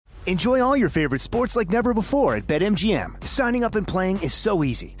Enjoy all your favorite sports like never before at BetMGM. Signing up and playing is so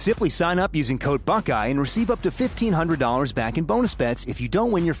easy. Simply sign up using code Buckeye and receive up to $1,500 back in bonus bets if you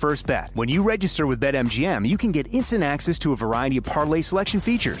don't win your first bet. When you register with BetMGM, you can get instant access to a variety of parlay selection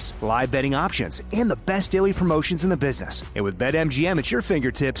features, live betting options, and the best daily promotions in the business. And with BetMGM at your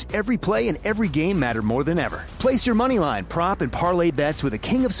fingertips, every play and every game matter more than ever. Place your moneyline, prop, and parlay bets with the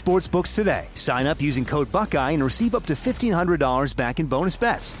king of sportsbooks today. Sign up using code Buckeye and receive up to $1,500 back in bonus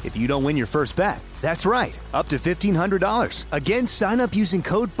bets if you don't win your first bet. That's right, up to $1,500. Again, sign up using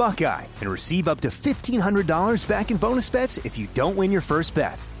code Buckeye and receive up to $1,500 back in bonus bets if you don't win your first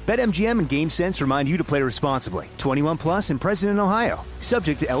bet. BetMGM and GameSense remind you to play responsibly. 21 plus and present in Ohio.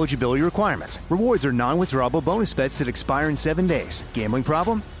 Subject to eligibility requirements. Rewards are non-withdrawable bonus bets that expire in 7 days. Gambling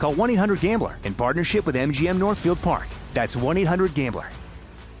problem? Call 1-800-GAMBLER in partnership with MGM Northfield Park. That's 1-800-GAMBLER.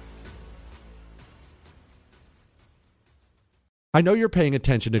 I know you're paying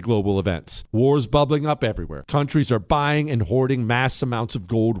attention to global events. Wars bubbling up everywhere. Countries are buying and hoarding mass amounts of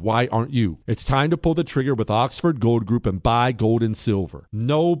gold. Why aren't you? It's time to pull the trigger with Oxford Gold Group and buy gold and silver.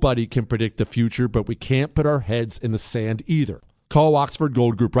 Nobody can predict the future, but we can't put our heads in the sand either. Call Oxford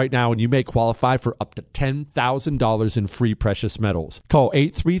Gold Group right now and you may qualify for up to $10,000 in free precious metals. Call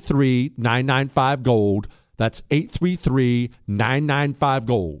 833-995-GOLD. That's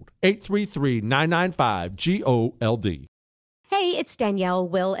 833-995-GOLD. 833-995-GOLD. Hey, it's Danielle,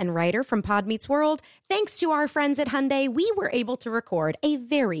 Will, and Ryder from Pod Meets World. Thanks to our friends at Hyundai, we were able to record a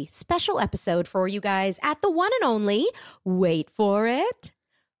very special episode for you guys at the one and only, wait for it,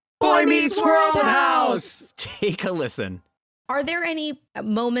 Boy Meets World House! Take a listen. Are there any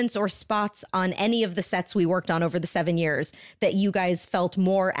moments or spots on any of the sets we worked on over the 7 years that you guys felt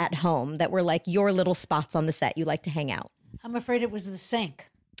more at home, that were like your little spots on the set you like to hang out? I'm afraid it was the sink.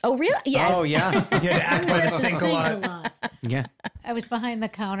 Oh, really? Yes. Oh, yeah. You had to act by the sink a lot. Yeah. I was behind the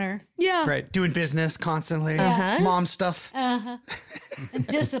counter. Yeah. Right. Doing business constantly. Mom stuff. And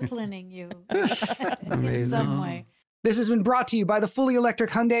disciplining you in Amazing. some way. This has been brought to you by the fully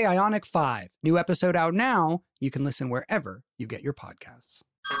electric Hyundai Ioniq 5. New episode out now. You can listen wherever you get your podcasts.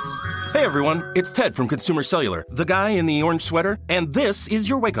 Hey everyone, it's Ted from Consumer Cellular, the guy in the orange sweater, and this is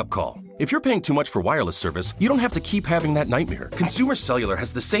your wake-up call. If you're paying too much for wireless service, you don't have to keep having that nightmare. Consumer Cellular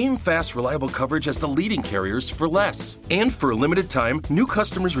has the same fast, reliable coverage as the leading carriers for less. And for a limited time, new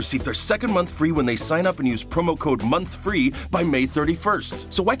customers receive their second month free when they sign up and use promo code MONTHFREE by May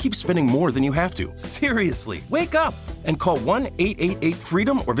 31st. So why keep spending more than you have to? Seriously, wake up and call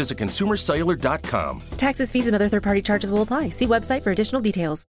 1-888-FREEDOM or visit consumercellular.com. Taxes, fees, and other third-party charges will apply. See website for additional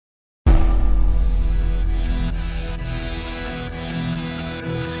details.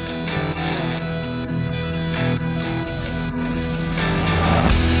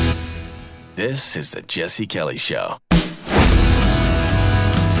 This is the Jesse Kelly Show. It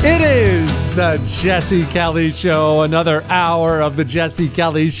is the Jesse Kelly Show, another hour of the Jesse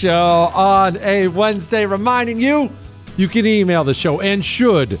Kelly Show on a Wednesday, reminding you can email the show and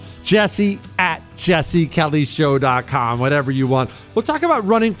should, jesse@jessekellyshow.com, whatever you want. We'll talk about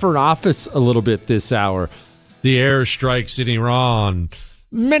running for office a little bit this hour. The airstrikes in Iran,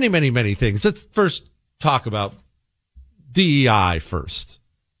 many, many, many things. Let's first talk about DEI first.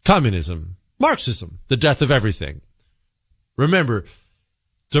 Communism, Marxism, the death of everything. Remember,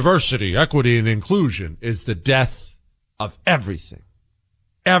 diversity, equity, and inclusion is the death of everything.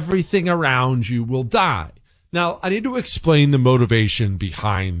 Everything around you will die. Now, I need to explain the motivation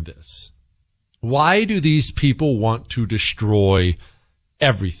behind this. Why do these people want to destroy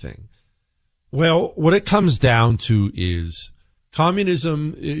everything? Well, what it comes down to is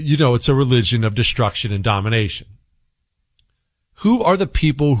communism, it's a religion of destruction and domination. Who are the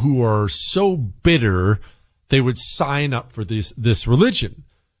people who are so bitter they would sign up for this religion?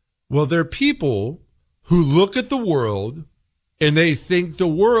 Well, they're people who look at the world and they think the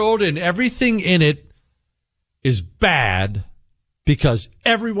world and everything in it is bad because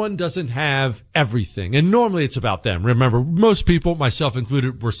everyone doesn't have everything. And normally it's about them. Remember, most people, myself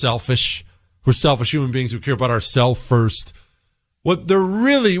included, we're selfish. We're selfish human beings who care about ourselves first. What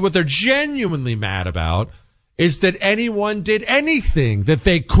they're genuinely mad about is that anyone did anything that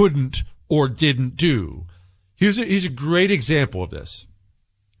they couldn't or didn't do. Here's a great example of this.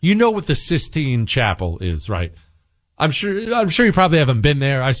 You know what the Sistine Chapel is, right? I'm sure you probably haven't been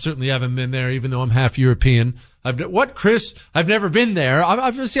there. I certainly haven't been there, even though I'm half European. Chris? I've never been there.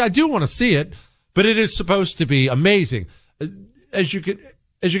 Obviously, I do want to see it, but it is supposed to be amazing. As you can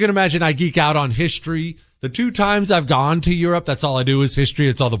imagine, I geek out on history. The 2 times I've gone to Europe, that's all I do is history.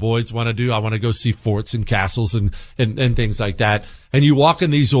 It's all the boys want to do. I want to go see forts and castles and things like that. And you walk in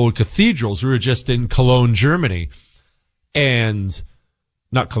these old cathedrals. We were just in Cologne, Germany. And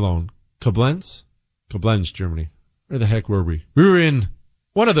Not Cologne. Koblenz, Germany. Where the heck were we? We were in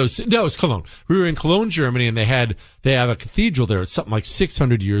one of those. No, it was Cologne. We were in Cologne, Germany, and they have a cathedral there. It's something like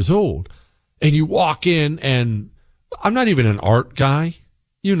 600 years old. And you walk in, and I'm not even an art guy.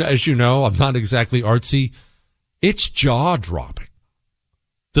 As you know, I'm not exactly artsy. It's jaw-dropping.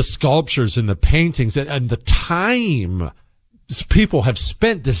 The sculptures and the paintings and the time people have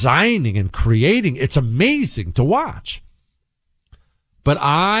spent designing and creating. It's amazing to watch. But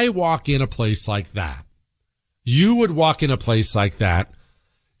I walk in a place like that. You would walk in a place like that,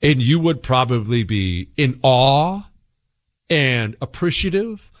 and you would probably be in awe and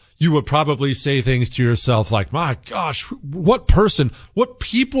appreciative. You would probably say things to yourself like, my gosh, what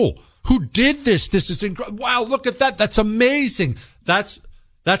people who did this? This is incredible. Wow, look at that. That's amazing. That's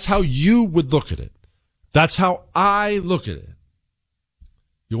how you would look at it. That's how I look at it.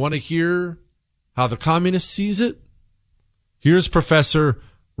 You want to hear how the communist sees it? Here's Professor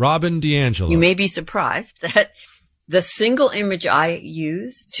Robin DiAngelo. You may be surprised that the single image I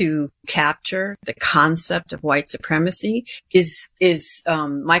use to capture the concept of white supremacy is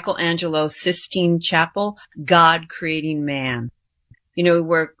Michelangelo's Sistine Chapel, God creating man. You know,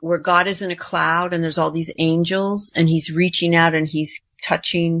 where God is in a cloud and there's all these angels and he's reaching out and he's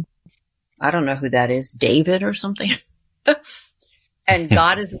touching, I don't know who that is, David or something. And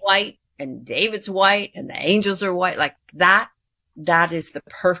God is white and David's white and the angels are white. Like that is the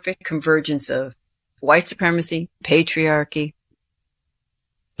perfect convergence of white supremacy, patriarchy.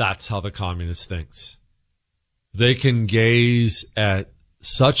 That's how the communist thinks. They can gaze at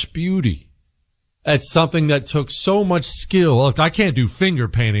such beauty, at something that took so much skill. Look, I can't do finger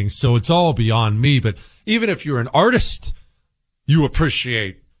painting, so it's all beyond me. But even if you're an artist, you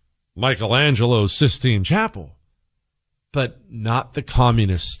appreciate Michelangelo's Sistine Chapel. But not the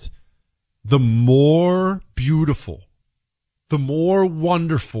communist. The more beautiful, the more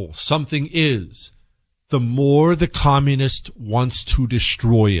wonderful something is, the more the communist wants to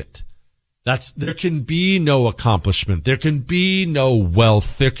destroy it. There can be no accomplishment. There can be no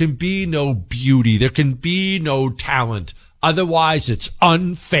wealth. There can be no beauty. There can be no talent. Otherwise, it's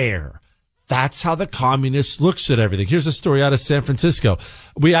unfair. That's how the communist looks at everything. Here's a story out of San Francisco.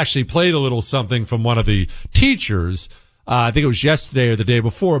 We actually played a little something from one of the teachers. I think it was yesterday or the day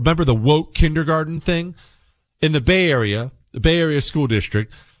before. Remember the woke kindergarten thing? In the Bay Area School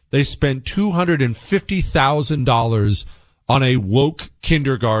District, they spent $250,000 on a woke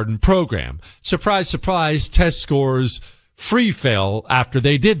kindergarten program. Surprise, surprise, test scores free fell after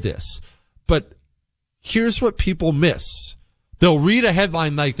they did this. But here's what people miss. They'll read a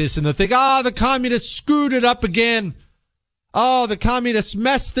headline like this and they'll think, the communists screwed it up again. Oh, the communists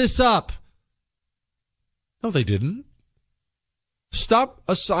messed this up. No, they didn't. Stop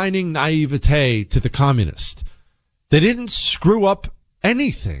assigning naivete to the communist. They didn't screw up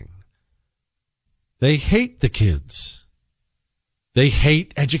anything. They hate the kids. They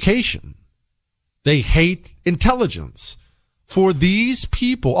hate education. They hate intelligence. For these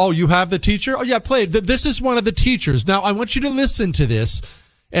people, you have the teacher? Oh, yeah, play it. This is one of the teachers. Now, I want you to listen to this,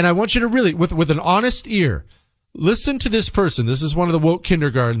 and I want you to really, with an honest ear, listen to this person. This is one of the woke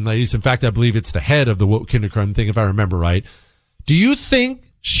kindergarten ladies. In fact, I believe it's the head of the woke kindergarten thing, if I remember right. Do you think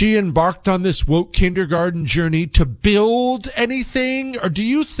she embarked on this woke kindergarten journey to build anything, or do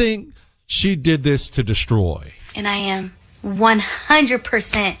you think she did this to destroy? And I am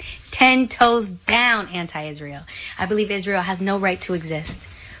 100% 10 toes down anti-Israel. I believe Israel has no right to exist.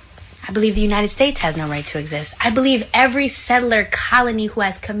 I believe the United States has no right to exist. I believe every settler colony who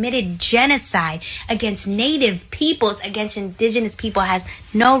has committed genocide against native peoples, against indigenous people, has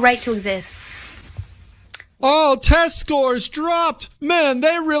no right to exist. Oh, test scores dropped. Man,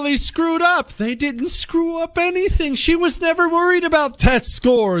 they really screwed up. They didn't screw up anything. She was never worried about test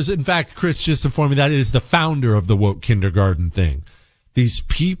scores. In fact, Chris just informed me that is the founder of the woke kindergarten thing. These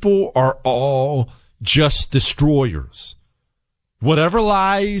people are all just destroyers. Whatever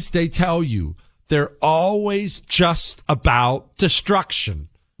lies they tell you, they're always just about destruction.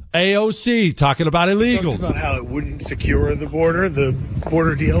 AOC talking about illegals. Talked about how it wouldn't secure the border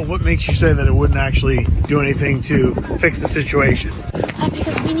deal. What makes you say that it wouldn't actually do anything to fix the situation?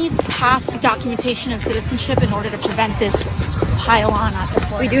 Because we need past documentation of citizenship in order to prevent this pile-on at the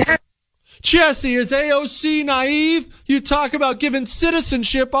border. We do have. Jesse, is AOC naive? You talk about giving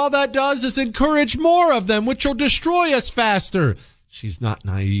citizenship. All that does is encourage more of them, which will destroy us faster. She's not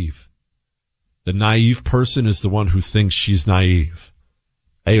naive. The naive person is the one who thinks she's naive.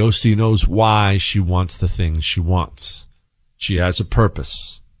 AOC knows why she wants the things she wants. She has a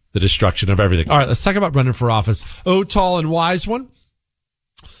purpose. The destruction of everything. All right, let's talk about running for office. Oh, tall and wise one.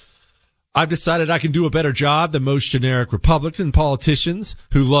 I've decided I can do a better job than most generic Republican politicians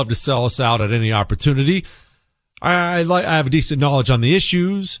who love to sell us out at any opportunity. I have a decent knowledge on the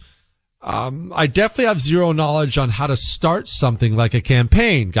issues. I definitely have zero knowledge on how to start something like a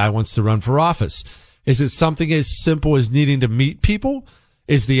campaign. Guy wants to run for office. Is it something as simple as needing to meet people?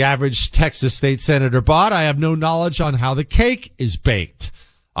 Is the average Texas state senator bought? I have no knowledge on how the cake is baked.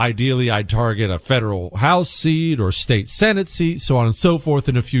 Ideally, I'd target a federal House seat or state Senate seat, so on and so forth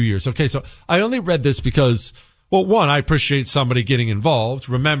in a few years. Okay, so I only read this because, well, one, I appreciate somebody getting involved.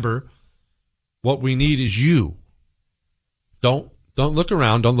 Remember, what we need is you. Don't look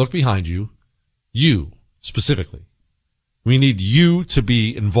around. Don't look behind you. You, specifically. We need you to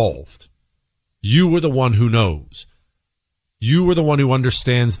be involved. You are the one who knows. You are the one who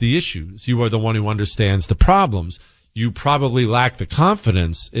understands the issues. You are the one who understands the problems. You probably lack the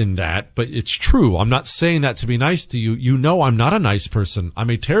confidence in that, but it's true. I'm not saying that to be nice to you. You know I'm not a nice person. I'm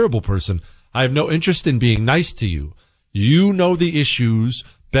a terrible person. I have no interest in being nice to you. You know the issues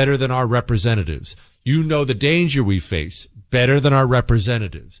better than our representatives. You know the danger we face better than our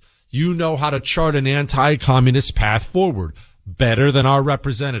representatives. You know how to chart an anti-communist path forward better than our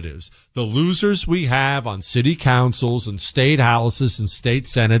representatives. The losers we have on city councils and state houses and state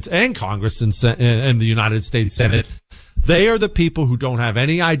senates and Congress and the United States Senate, they are the people who don't have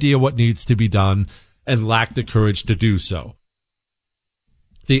any idea what needs to be done and lack the courage to do so.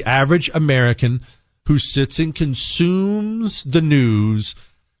 The average American who sits and consumes the news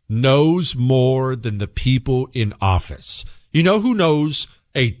knows more than the people in office. You know who knows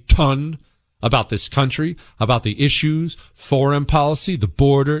a ton about this country, about the issues, foreign policy, the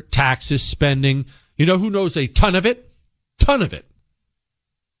border, taxes, spending? You know who knows a ton of it? Ton of it.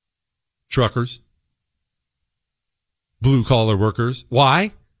 Truckers. Blue-collar workers.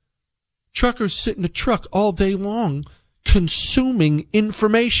 Why? Truckers sit in a truck all day long consuming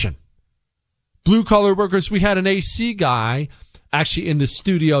information. Blue-collar workers, we had an AC guy actually in the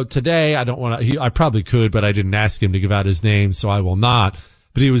studio today. I probably could, but I didn't ask him to give out his name, so I will not.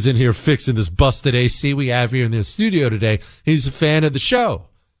 But he was in here fixing this busted AC we have here in the studio today. He's a fan of the show.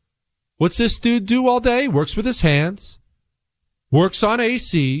 What's this dude do all day? Works with his hands, works on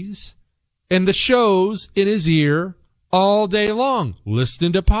ACs, and the shows in his ear all day long.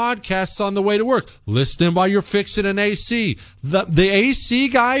 Listening to podcasts on the way to work. Listening while you're fixing an AC. The AC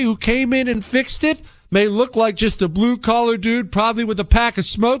guy who came in and fixed it may look like just a blue-collar dude, probably with a pack of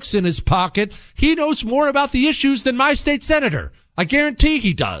smokes in his pocket. He knows more about the issues than my state senator. I guarantee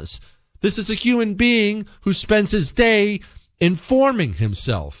he does. This is a human being who spends his day informing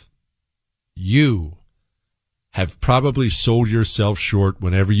himself. You have probably sold yourself short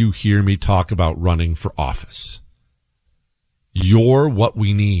whenever you hear me talk about running for office. You're what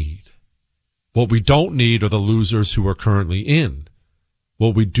we need. What we don't need are the losers who are currently in.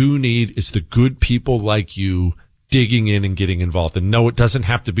 What we do need is the good people like you digging in and getting involved. And no, it doesn't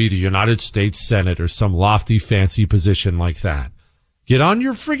have to be the United States Senate or some lofty, fancy position like that. Get on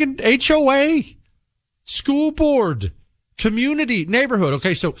your friggin' HOA, school board, community, neighborhood.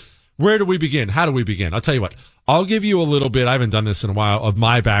 Okay, so where do we begin? How do we begin? I'll tell you what. I'll give you a little bit, I haven't done this in a while, of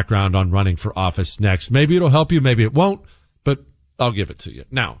my background on running for office next. Maybe it'll help you, maybe it won't, but I'll give it to you.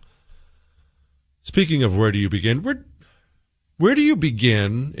 Now, speaking of where do you begin, where do you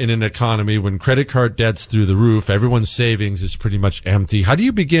begin in an economy when credit card debt's through the roof, everyone's savings is pretty much empty? How do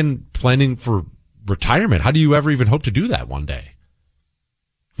you begin planning for retirement? How do you ever even hope to do that one day?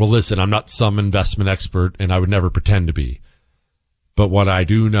 Well, listen, I'm not some investment expert, and I would never pretend to be. But what I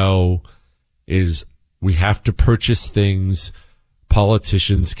do know is we have to purchase things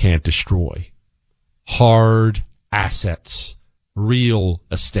politicians can't destroy. Hard assets, real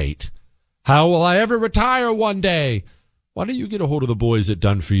estate. How will I ever retire one day? Why don't you get a hold of the boys at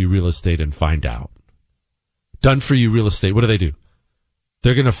Done For You Real Estate and find out? Done For You Real Estate, what do?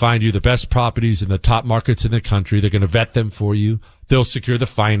 They're going to find you the best properties in the top markets in the country. They're going to vet them for you. They'll secure the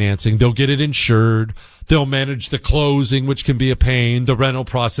financing. They'll get it insured. They'll manage the closing, which can be a pain, the rental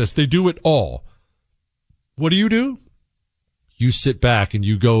process. They do it all. What do? You sit back and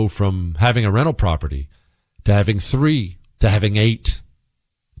you go from having a rental property to having 3, to having 8,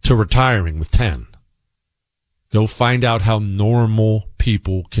 to retiring with 10. Go find out how normal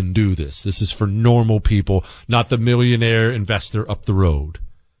people can do this. This is for normal people, not the millionaire investor up the road.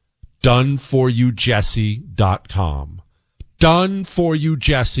 DoneForYouJesse.com.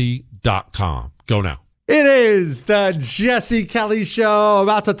 DoneForYouJesse.com. Go now. It is the Jesse Kelly Show.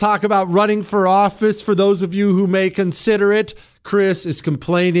 About to talk about running for office. For those of you who may consider it, Chris is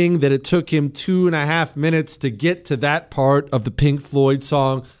complaining that it took him 2.5 minutes to get to that part of the Pink Floyd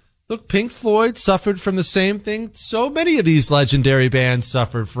song. Look, Pink Floyd suffered from the same thing so many of these legendary bands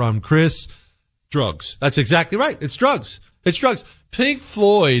suffered from, Chris. Drugs. That's exactly right. It's drugs. It's drugs. Pink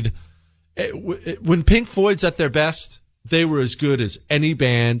Floyd, when Pink Floyd's at their best, they were as good as any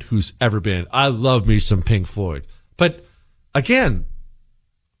band who's ever been. I love me some Pink Floyd. But again,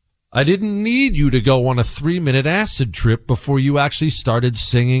 I didn't need you to go on a 3-minute acid trip before you actually started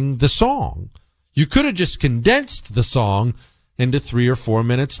singing the song. You could have just condensed the song into 3 or 4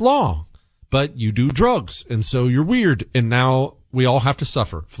 minutes long, but you do drugs, and so you're weird, and now we all have to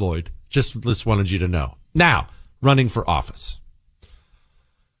suffer, Floyd. Just wanted you to know. Now, running for office.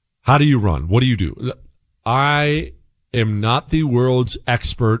 How do you run? What do you do? I am not the world's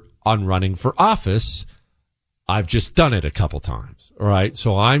expert on running for office. I've just done it a couple times, all right?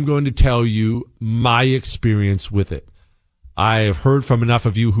 So I'm going to tell you my experience with it. I have heard from enough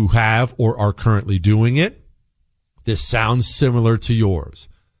of you who have or are currently doing it. This sounds similar to yours.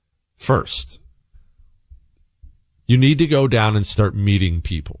 First, you need to go down and start meeting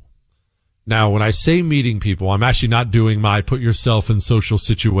people. Now, when I say meeting people, I'm actually not doing my put yourself in social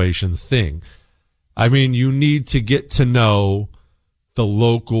situations thing. I mean, you need to get to know the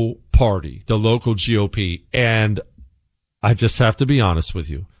local party, the local GOP. And I just have to be honest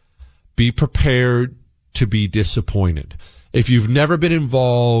with you. Be prepared to be disappointed. If you've never been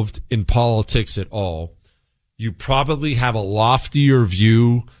involved in politics at all, you probably have a loftier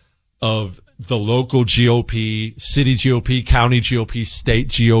view of the local GOP, city GOP, county GOP, state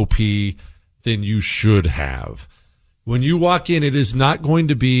GOP than you should have. When you walk in, it is not going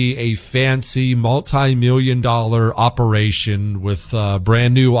to be a fancy multi-million-dollar operation with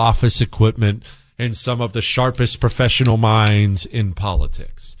brand new office equipment and some of the sharpest professional minds in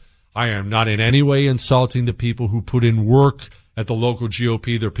politics. I am not in any way insulting the people who put in work at the local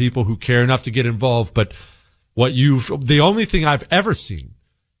GOP. They're people who care enough to get involved, but the only thing I've ever seen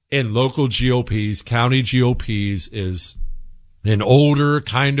in local GOPs, county GOPs, is an older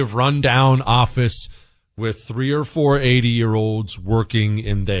kind of rundown office with 3 or 4 80-year-olds working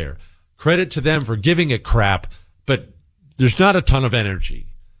in there. Credit to them for giving a crap, but there's not a ton of energy.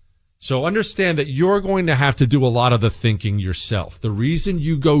 So understand that you're going to have to do a lot of the thinking yourself. The reason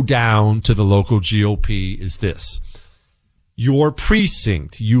you go down to the local GOP is this. Your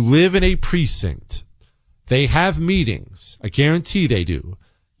precinct, you live in a precinct. They have meetings. I guarantee they do.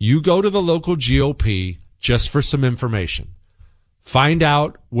 You go to the local GOP just for some information. Find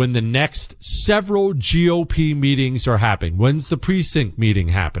out when the next several GOP meetings are happening. When's the precinct meeting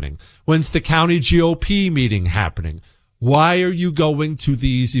happening? When's the county GOP meeting happening? Why are you going to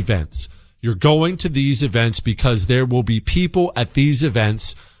these events? You're going to these events because there will be people at these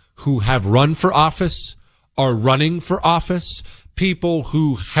events who have run for office, are running for office, people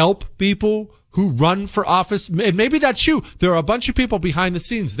who help people who run for office. And maybe that's you. There are a bunch of people behind the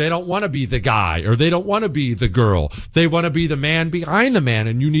scenes. They don't want to be the guy, or they don't want to be the girl. They want to be the man behind the man.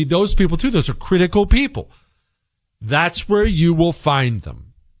 And you need those people too. Those are critical people. That's where you will find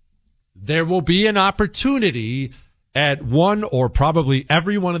them. There will be an opportunity at one or probably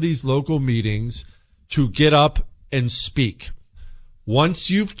every one of these local meetings to get up and speak. Once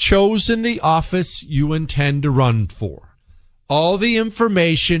you've chosen the office you intend to run for, all the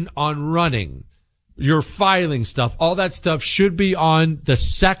information on running, your filing stuff, all that stuff should be on the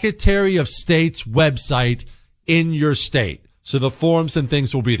Secretary of State's website in your state. So the forms and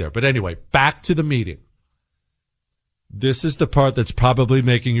things will be there. But anyway, back to the meeting. This is the part that's probably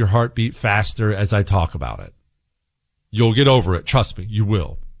making your heart beat faster as I talk about it. You'll get over it. Trust me, you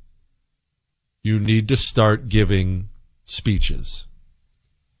will. You need to start giving speeches.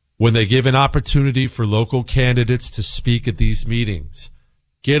 When they give an opportunity for local candidates to speak at these meetings,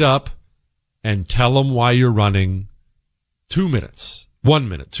 get up and tell them why you're running. 2 minutes, 1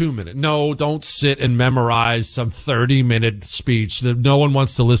 minute, 2 minutes. No, don't sit and memorize some 30-minute speech. No one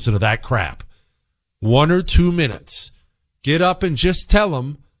wants to listen to that crap. 1 or 2 minutes. Get up and just tell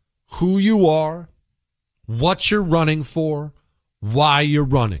them who you are, what you're running for, why you're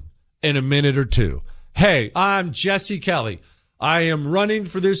running in a minute or two. Hey, I'm Jesse Kelly. I am running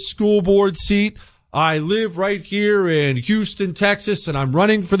for this school board seat. I live right here in Houston, Texas, and I'm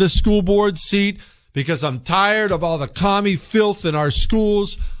running for the school board seat because I'm tired of all the commie filth in our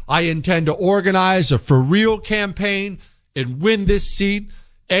schools. I intend to organize a for real campaign and win this seat.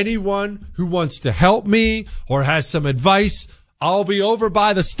 Anyone who wants to help me or has some advice, I'll be over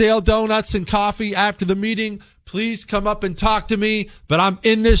by the stale donuts and coffee after the meeting. Please come up and talk to me, but I'm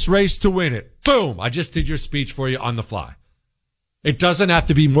in this race to win it. Boom. I just did your speech for you on the fly. It doesn't have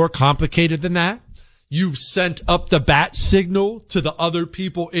to be more complicated than that. You've sent up the bat signal to the other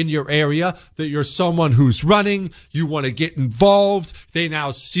people in your area that you're someone who's running. You want to get involved. They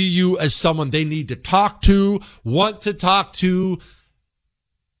now see you as someone they need to talk to, want to talk to.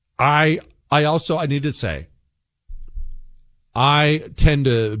 I need to say, I tend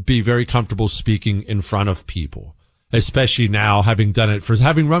to be very comfortable speaking in front of people, especially now having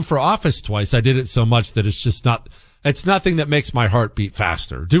run for office twice. I did it so much that it's nothing that makes my heart beat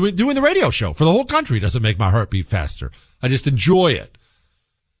faster. Doing the radio show for the whole country doesn't make my heart beat faster. I just enjoy it.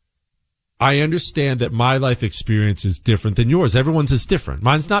 I understand that my life experience is different than yours. Everyone's is different.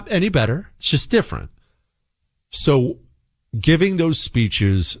 Mine's not any better. It's just different. So giving those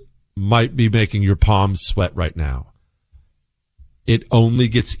speeches might be making your palms sweat right now. It only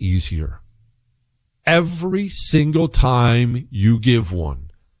gets easier. Every single time you give one,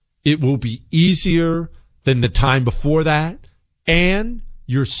 it will be easier than the time before that, and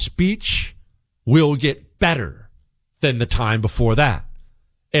your speech will get better than the time before that.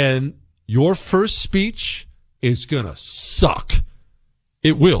 And your first speech is going to suck.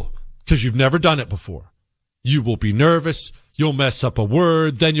 It will, because you've never done it before. You will be nervous. You'll mess up a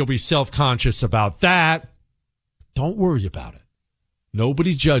word. Then you'll be self-conscious about that. Don't worry about it.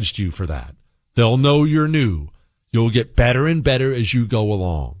 Nobody judged you for that. They'll know you're new. You'll get better and better as you go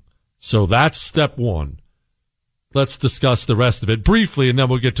along. So that's step one. Let's discuss the rest of it briefly, and then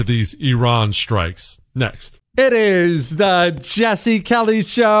we'll get to these Iran strikes next. It is the Jesse Kelly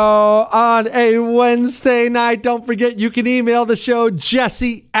Show on a Wednesday night. Don't forget, you can email the show,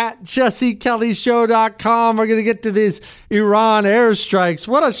 jesse@jessekellyshow.com. We're going to get to these Iran airstrikes.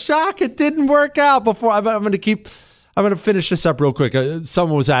 What a shock. It didn't work out before. I'm going to finish this up real quick.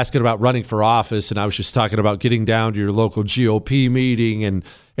 Someone was asking about running for office, and I was just talking about getting down to your local GOP meeting and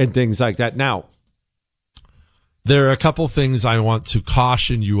things like that. Now, there are a couple things I want to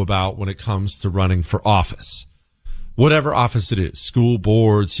caution you about when it comes to running for office. Whatever office it is, school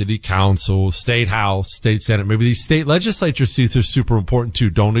board, city council, state house, state senate, maybe these state legislature seats are super important too.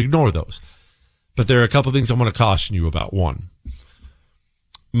 Don't ignore those. But there are a couple things I want to caution you about. One,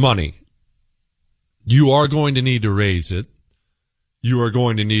 money. You are going to need to raise it. You are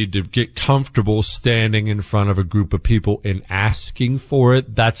going to need to get comfortable standing in front of a group of people and asking for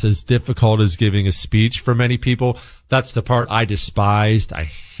it. That's as difficult as giving a speech for many people. That's the part I despised. I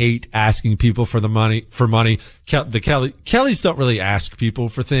hate asking people for money. The Kellys don't really ask people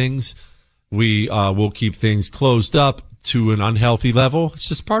for things. We will keep things closed up to an unhealthy level. It's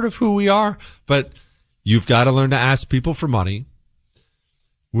just part of who we are. But you've got to learn to ask people for money.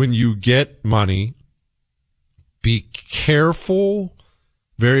 When you get money, be careful,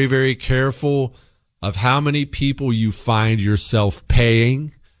 very, very careful of how many people you find yourself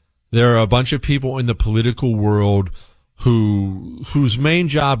paying. There are a bunch of people in the political world whose main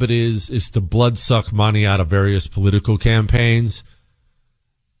job it is to bloodsuck money out of various political campaigns.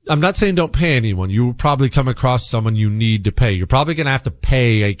 I'm not saying don't pay anyone. You will probably come across someone you need to pay. You're probably going to have to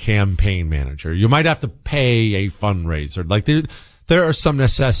pay a campaign manager. You might have to pay a fundraiser. Like there are some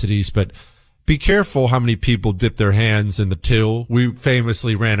necessities, but be careful how many people dip their hands in the till. We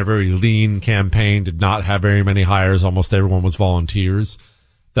famously ran a very lean campaign, did not have very many hires. Almost everyone was volunteers.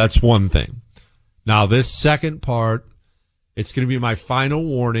 That's one thing. Now, this second part, it's going to be my final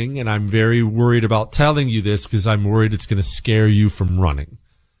warning, and I'm very worried about telling you this because I'm worried it's going to scare you from running.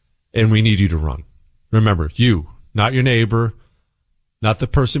 And we need you to run. Remember, you, not your neighbor, not the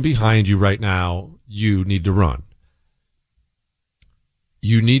person behind you right now. You need to run.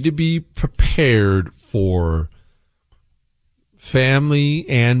 You need to be prepared for family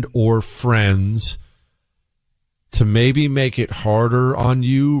and or friends to maybe make it harder on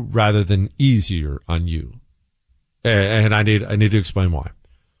you rather than easier on you. And I need to explain why.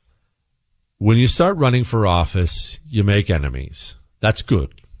 When you start running for office, you make enemies. That's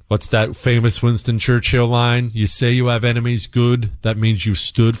good. What's that famous Winston Churchill line? You say you have enemies, good. That means you've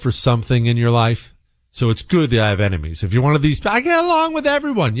stood for something in your life. So it's good that I have enemies. If you're one of these, I get along with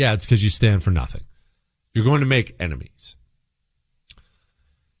everyone. Yeah, it's because you stand for nothing. You're going to make enemies.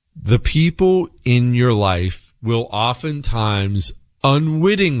 The people in your life will oftentimes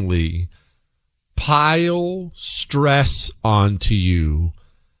unwittingly pile stress onto you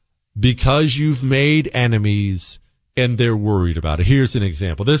because you've made enemies and they're worried about it. Here's an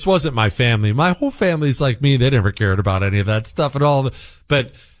example. This wasn't my family. My whole family's like me. They never cared about any of that stuff at all.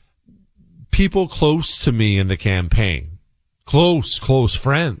 But people close to me in the campaign, close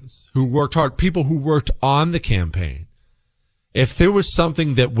friends who worked hard, people who worked on the campaign. If there was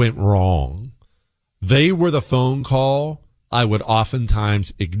something that went wrong, they were the phone call I would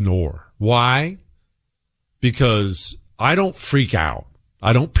oftentimes ignore. Why? Because I don't freak out.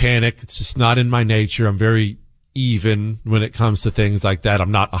 I don't panic. It's just not in my nature. I'm very even when it comes to things like that.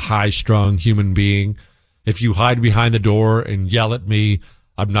 I'm not a high-strung human being. If you hide behind the door and yell at me,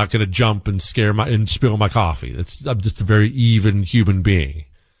 I'm not going to jump and spill my coffee. I'm just a very even human being.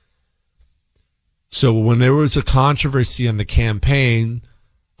 So when there was a controversy on the campaign,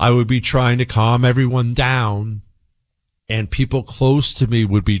 I would be trying to calm everyone down, and people close to me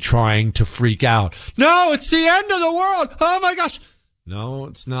would be trying to freak out. No, it's the end of the world. Oh my gosh. No,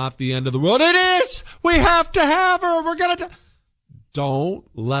 it's not the end of the world. It is. We have to have her. We're going to. Don't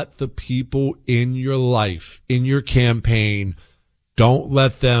let the people in your life, in your campaign, don't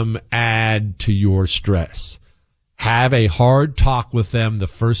let them add to your stress. Have a hard talk with them the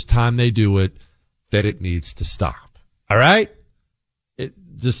first time they do it, that it needs to stop. All right?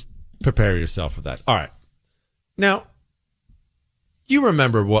 Just prepare yourself for that. All right. Now, you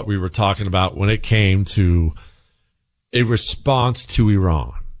remember what we were talking about when it came to a response to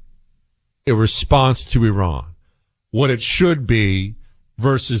Iran. A response to Iran. What it should be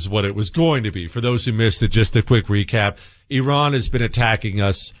versus what it was going to be. For those who missed it, just a quick recap. Iran has been attacking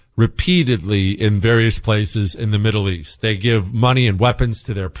us repeatedly in various places in the Middle East. They give money and weapons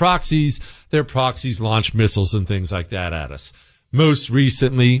to their proxies. Their proxies launch missiles and things like that at us. Most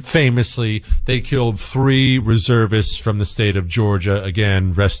recently, famously, they killed 3 reservists from the state of Georgia.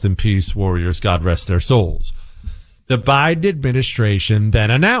 Again, rest in peace, warriors. God rest their souls. The Biden administration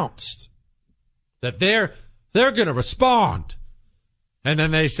then announced that they're going to respond. And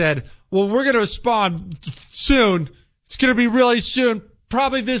then they said, well, we're going to respond soon. It's going to be really soon,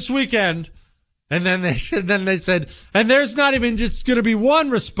 probably this weekend. And then they said, and there's not even just going to be one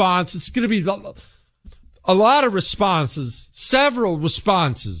response. It's going to be a lot of responses, several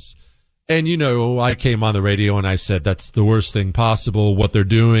responses. And, I came on the radio and I said, that's the worst thing possible. What they're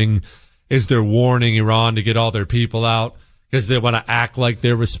doing is they're warning Iran to get all their people out because they want to act like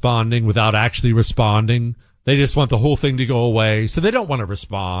they're responding without actually responding. They just want the whole thing to go away. So they don't want to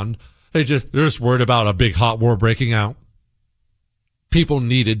respond. They're just worried about a big hot war breaking out. People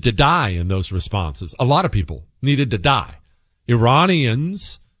needed to die in those responses. A lot of people needed to die.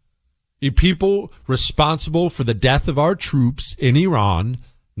 Iranians, people responsible for the death of our troops in Iran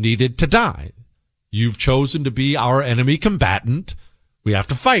needed to die. You've chosen to be our enemy combatant. We have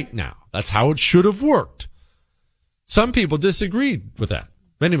to fight now. That's how it should have worked. Some people disagreed with that.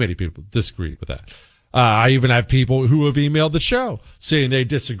 Many people disagreed with that. I even have people who have emailed the show saying they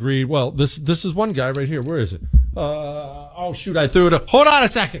disagreed. Well, this is one guy right here. Where is it? Oh, shoot, I threw it up. Hold on a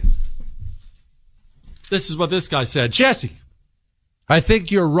second. This is what this guy said. Jesse, I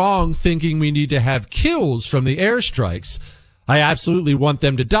think you're wrong thinking we need to have kills from the airstrikes. I absolutely want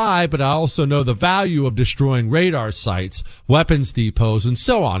them to die, but I also know the value of destroying radar sites, weapons depots, and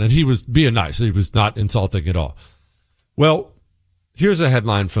so on. And he was being nice. He was not insulting at all. Well, here's a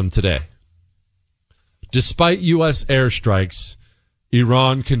headline from today. Despite U.S. airstrikes,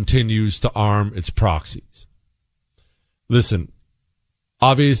 Iran continues to arm its proxies. Listen,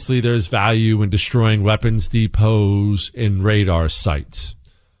 obviously there's value in destroying weapons depots and radar sites.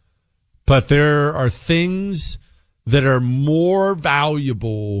 But there are things that are more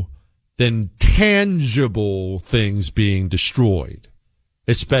valuable than tangible things being destroyed,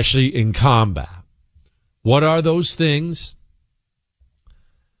 especially in combat. What are those things?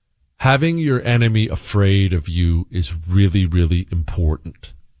 Having your enemy afraid of you is really, really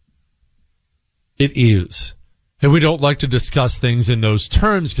important. It is. And we don't like to discuss things in those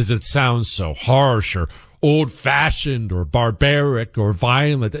terms because it sounds so harsh or old-fashioned or barbaric or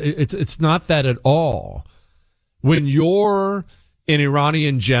violent. It's not that at all. When you're an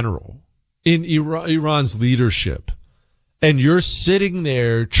Iranian general in Iran's leadership and you're sitting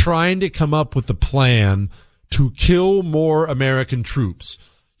there trying to come up with a plan to kill more American troops,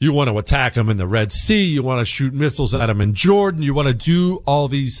 you want to attack them in the Red Sea, you want to shoot missiles at them in Jordan, you want to do all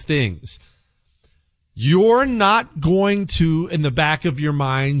these things. You're not going to, in the back of your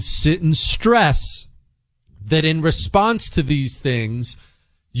mind, sit and stress that in response to these things,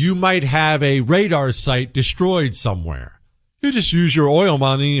 you might have a radar site destroyed somewhere. You just use your oil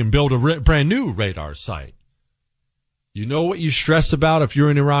money and build a brand new radar site. You know what you stress about if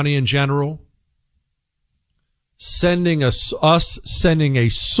you're an Iranian general? Sending a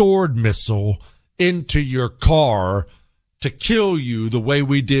sword missile into your car to kill you the way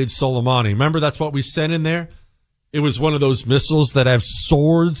we did Soleimani. Remember, that's what we sent in there? It was one of those missiles that have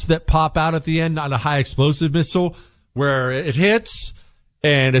swords that pop out at the end, not a high explosive missile, where it hits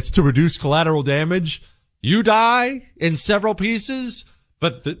and it's to reduce collateral damage. You die in several pieces,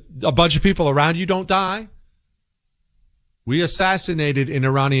 but a bunch of people around you don't die. We assassinated an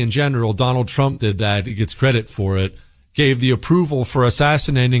Iranian general. Donald Trump did that. He gets credit for it. gave the approval for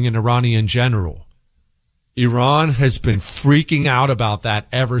assassinating an Iranian general. Iran has been freaking out about that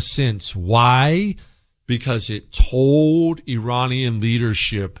ever since. Why? Because it told Iranian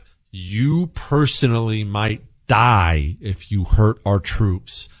leadership, you personally might die if you hurt our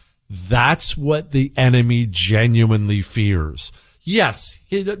troops. That's what the enemy genuinely fears. Yes,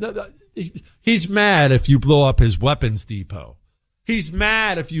 he's mad if you blow up his weapons depot. He's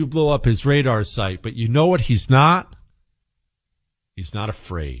mad if you blow up his radar site. But you know what he's not? He's not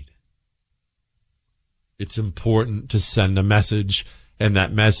afraid. It's important to send a message, and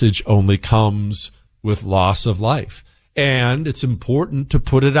that message only comes with loss of life. And it's important to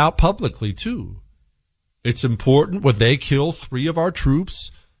put it out publicly, too. It's important when they kill 3 of our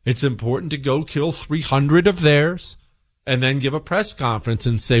troops, it's important to go kill 300 of theirs and then give a press conference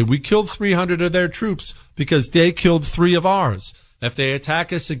and say, we killed 300 of their troops because they killed 3 of ours. If they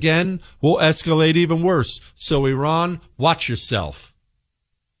attack us again, we'll escalate even worse. So Iran, watch yourself.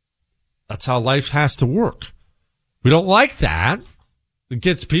 That's how life has to work. We don't like that. It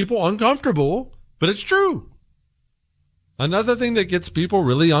gets people uncomfortable, but it's true. Another thing that gets people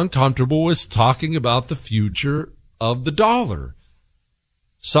really uncomfortable is talking about the future of the dollar.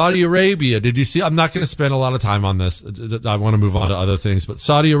 Saudi Arabia, did you see? I'm not going to spend a lot of time on this. I want to move on to other things, but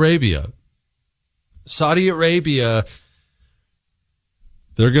Saudi Arabia,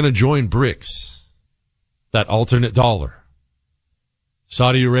 they're going to join BRICS, that alternate dollar.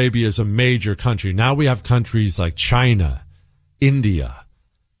 Saudi Arabia is a major country. Now we have countries like China, India,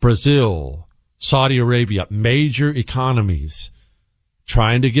 Brazil, Saudi Arabia, major economies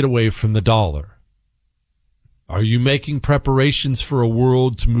trying to get away from the dollar. Are you making preparations for a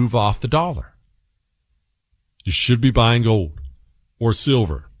world to move off the dollar? You should be buying gold or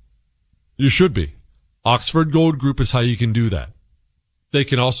silver. You should be. Oxford Gold Group is how you can do that. They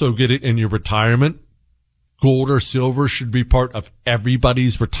can also get it in your retirement. Gold or silver should be part of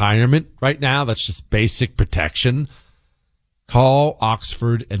everybody's retirement right now. That's just basic protection. Call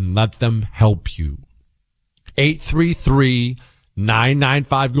Oxford and let them help you.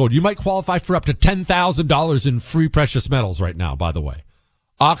 833-995-GOLD. You might qualify for up to $10,000 in free precious metals right now, by the way.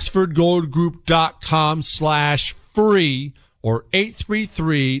 OxfordGoldGroup.com/free or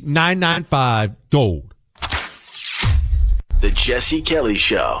 833-995-GOLD. The Jesse Kelly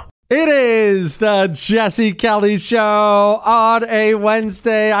Show. It is the Jesse Kelly Show on a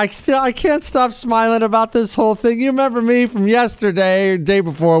Wednesday. I can't stop smiling about this whole thing. You remember me from yesterday or day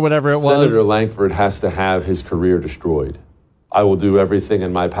before, whatever it was. Senator Lankford has to have his career destroyed. I will do everything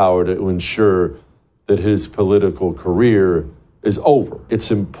in my power to ensure that his political career is over. It's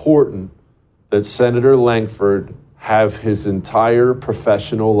important that Senator Lankford have his entire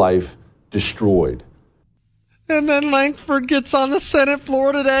professional life destroyed. And then Lankford gets on the Senate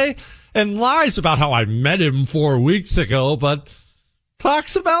floor today and lies about how I met him 4 weeks ago, but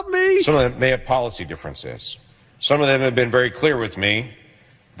talks about me. Some of them may have policy differences. Some of them have been very clear with me.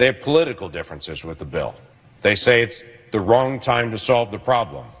 They have political differences with the bill. They say it's the wrong time to solve the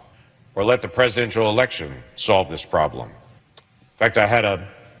problem or let the presidential election solve this problem. In fact, I had a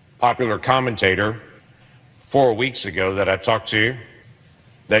popular commentator 4 weeks ago that I talked to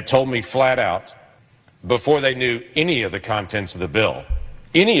that told me flat out, before they knew any of the contents of the bill,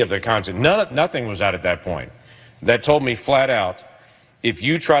 nothing was out at that point, that told me flat out, if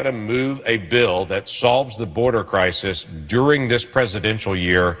you try to move a bill that solves the border crisis during this presidential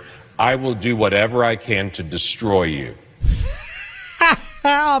year, I will do whatever I can to destroy you.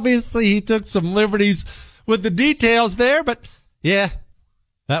 Obviously, he took some liberties with the details there, but yeah,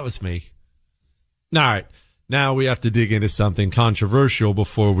 that was me. All right, now we have to dig into something controversial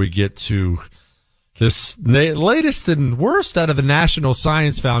before we get to this latest and worst out of the National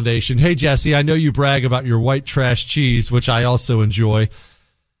Science Foundation. Hey, Jesse, I know you brag about your white trash cheese, which I also enjoy.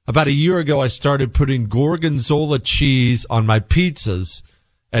 About a year ago, I started putting Gorgonzola cheese on my pizzas,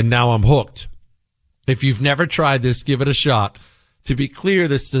 and now I'm hooked. If you've never tried this, give it a shot. To be clear,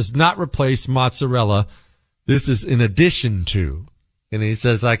 this does not replace mozzarella. This is in addition to. And he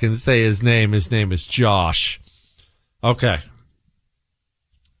says I can say his name. His name is Josh. Okay.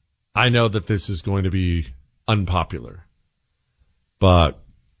 I know that this is going to be unpopular, but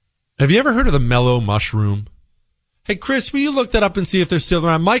have you ever heard of the mellow mushroom? Hey, Chris, will you look that up and see if they're still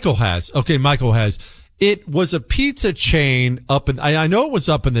around? Michael has. Okay, Michael has. It was a pizza chain up in, I know it was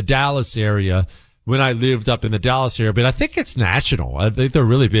up in the Dallas area when I lived up in the Dallas area, but I think it's national. I think they're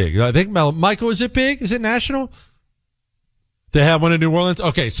really big. I think, Michael, is it big? Is it national? They have one in New Orleans?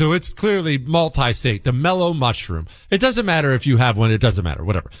 Okay, so it's clearly multi-state. The mellow mushroom. It doesn't matter if you have one. It doesn't matter.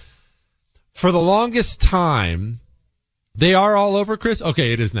 Whatever. For the longest time, they are all over, Chris?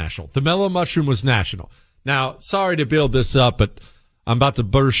 Okay, it is national. The mellow mushroom was national. Now, sorry to build this up, but I'm about to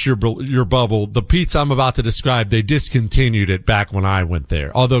burst your bubble. The pizza I'm about to describe, they discontinued it back when I went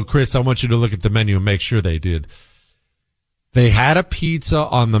there. Although, Chris, I want you to look at the menu and make sure they did. They had a pizza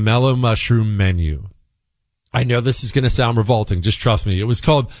on the mellow mushroom menu. I know this is going to sound revolting. Just trust me. It was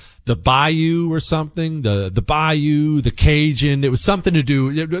called the Bayou or something. The Bayou, the Cajun. It was something to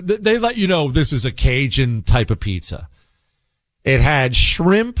do. They let you know this is a Cajun type of pizza. It had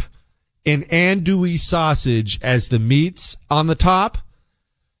shrimp and andouille sausage as the meats on the top.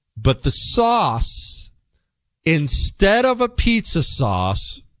 But the sauce, instead of a pizza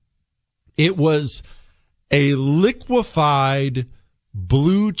sauce, it was a liquefied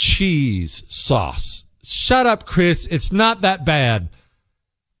blue cheese sauce. Shut up, Chris. It's not that bad.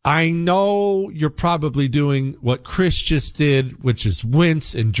 I know you're probably doing what Chris just did, which is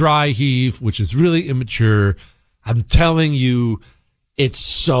wince and dry heave, which is really immature. I'm telling you, it's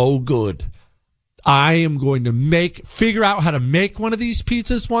so good. I am going to figure out how to make one of these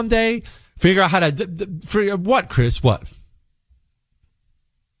pizzas one day. Figure out how to, what, Chris? What?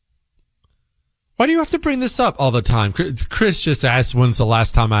 Why do you have to bring this up all the time? Chris just asked when's the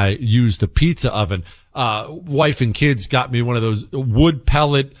last time I used a pizza oven. Wife and kids got me one of those wood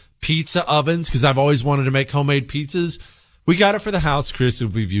pellet pizza ovens because I've always wanted to make homemade pizzas. We got it for the house, Chris,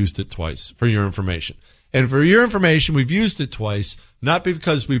 and we've used it twice, for your information. And for your information, we've used it twice, not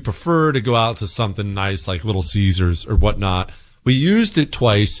because we prefer to go out to something nice like Little Caesars or whatnot. We used it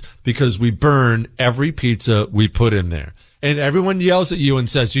twice because we burn every pizza we put in there. And everyone yells at you and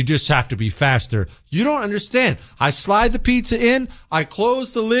says, you just have to be faster. You don't understand. I slide the pizza in, I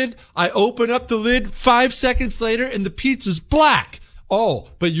close the lid, I open up the lid 5 seconds later, and the pizza's black. Oh,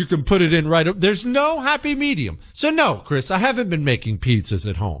 but you can put it in right up. There's no happy medium. So no, Chris, I haven't been making pizzas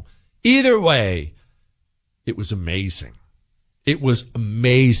at home. Either way, it was amazing. It was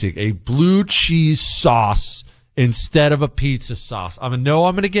amazing. A blue cheese sauce instead of a pizza sauce. I know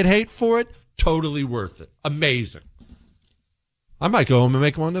I'm going to get hate for it. Totally worth it. Amazing. I might go home and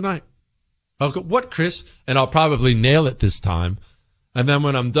make one tonight. I'll go, what, Chris? And I'll probably nail it this time. And then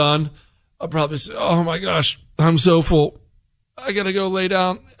when I'm done, I'll probably say, oh my gosh, I'm so full. I got to go lay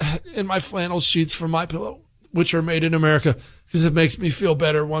down in my flannel sheets from MyPillow, which are made in America, because it makes me feel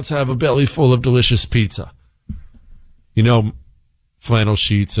better once I have a belly full of delicious pizza. You know, flannel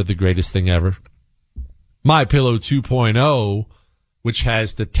sheets are the greatest thing ever. MyPillow 2.0, which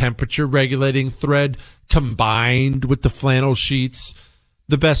has the temperature regulating thread combined with the flannel sheets,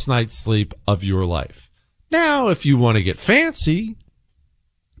 the best night's sleep of your life. Now, if you want to get fancy,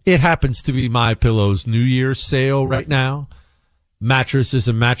 it happens to be MyPillow's New Year's sale right now. Mattresses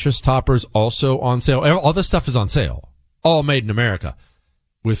and mattress toppers also on sale. All this stuff is on sale. All made in America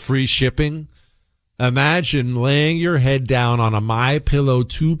with free shipping. Imagine laying your head down on a MyPillow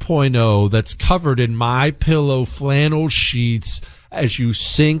 2.0 that's covered in MyPillow flannel sheets as you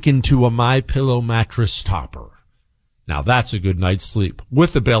sink into a MyPillow mattress topper. Now that's a good night's sleep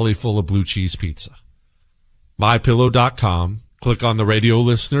with a belly full of blue cheese pizza. MyPillow.com. Click on the radio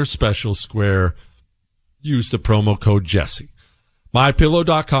listener special square. Use the promo code Jesse.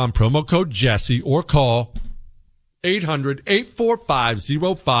 MyPillow.com, promo code Jesse, or call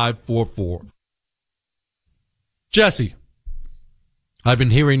 800-845-0544. Jesse, I've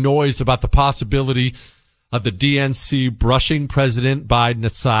been hearing noise about the possibility of the DNC brushing President Biden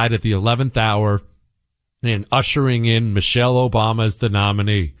aside at the 11th hour and ushering in Michelle Obama as the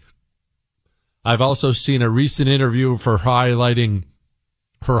nominee. I've also seen a recent interview of her highlighting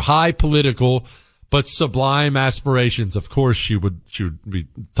her high political but sublime aspirations. Of course, she would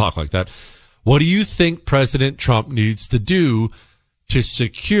talk like that. What do you think President Trump needs to do to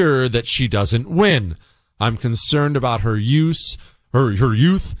secure that she doesn't win? I'm concerned about her youth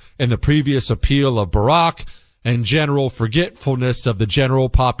and the previous appeal of Barack and general forgetfulness of the general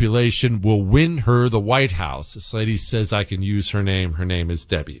population will win her the White House. This lady says I can use her name. Her name is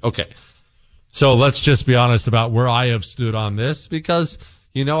Debbie. Okay. So let's just be honest about where I have stood on this because,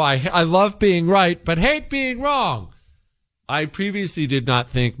 you know, I love being right, but hate being wrong. I previously did not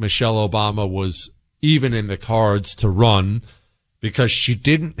think Michelle Obama was even in the cards to run because she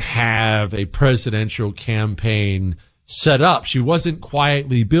didn't have a presidential campaign set up. She wasn't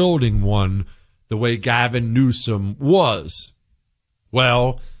quietly building one the way Gavin Newsom was.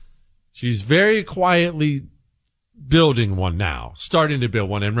 Well, she's very quietly building one now, starting to build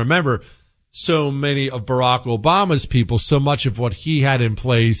one. And remember, so many of Barack Obama's people, so much of what he had in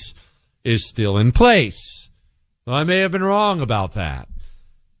place is still in place. Well, I may have been wrong about that.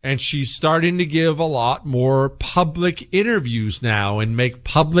 And she's starting to give a lot more public interviews now and make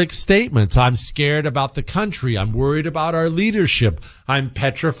public statements. I'm scared about the country. I'm worried about our leadership. I'm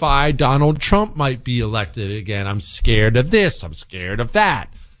petrified Donald Trump might be elected again. I'm scared of this. I'm scared of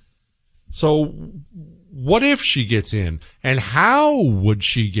that. So what if she gets in? And how would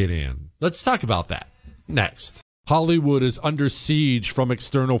she get in? Let's talk about that next. Hollywood is under siege from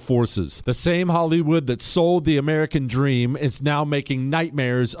external forces. The same Hollywood that sold the American dream is now making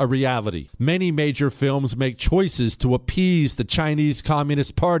nightmares a reality. Many major films make choices to appease the Chinese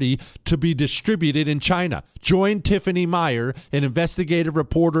Communist Party to be distributed in China. Join Tiffany Meyer, an investigative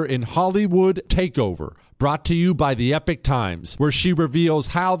reporter in Hollywood Takeover, brought to you by the Epic Times, where she reveals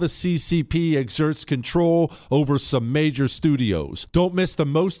how the CCP exerts control over some major studios. Don't miss the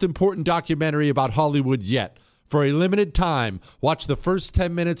most important documentary about Hollywood yet. For a limited time, watch the first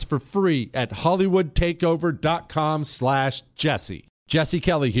 10 minutes for free at hollywoodtakeover.com/Jesse. Jesse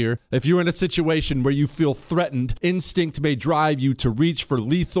Kelly here. If you're in a situation where you feel threatened, instinct may drive you to reach for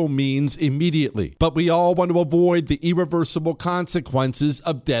lethal means immediately. But we all want to avoid the irreversible consequences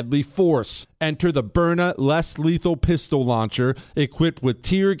of deadly force. Enter the Byrna less lethal pistol launcher equipped with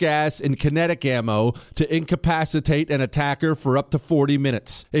tear gas and kinetic ammo to incapacitate an attacker for up to 40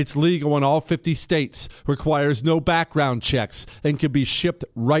 minutes. It's legal in all 50 states, requires no background checks, and can be shipped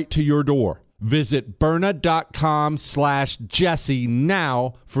right to your door. Visit Byrna.com/Jesse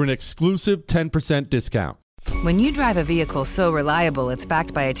now for an exclusive 10% discount. When you drive a vehicle so reliable it's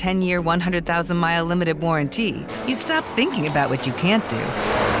backed by a 10-year, 100,000-mile limited warranty, you stop thinking about what you can't do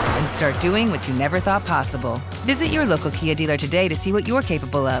and start doing what you never thought possible. Visit your local Kia dealer today to see what you're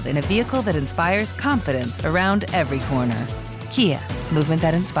capable of in a vehicle that inspires confidence around every corner. Kia, movement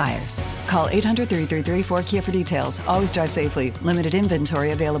that inspires. Call 800-333-4KIA for details. Always drive safely. Limited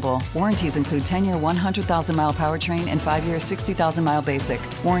inventory available. Warranties include 10-year 100,000-mile powertrain and 5-year 60,000-mile basic.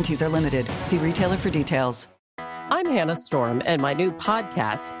 Warranties are limited. See retailer for details. I'm Hannah Storm, and my new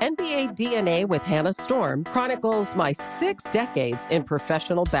podcast, NBA DNA with Hannah Storm, chronicles my 6 decades in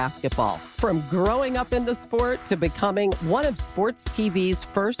professional basketball. From growing up in the sport to becoming one of sports TV's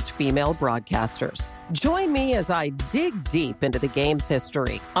first female broadcasters. Join me as I dig deep into the game's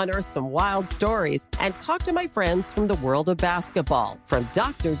history, unearth some wild stories, and talk to my friends from the world of basketball, from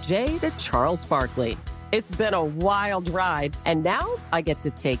Dr. J to Charles Barkley. It's been a wild ride, and now I get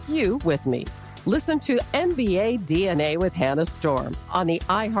to take you with me. Listen to NBA DNA with Hannah Storm on the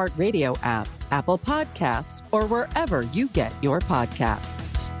iHeartRadio app, Apple Podcasts, or wherever you get your podcasts.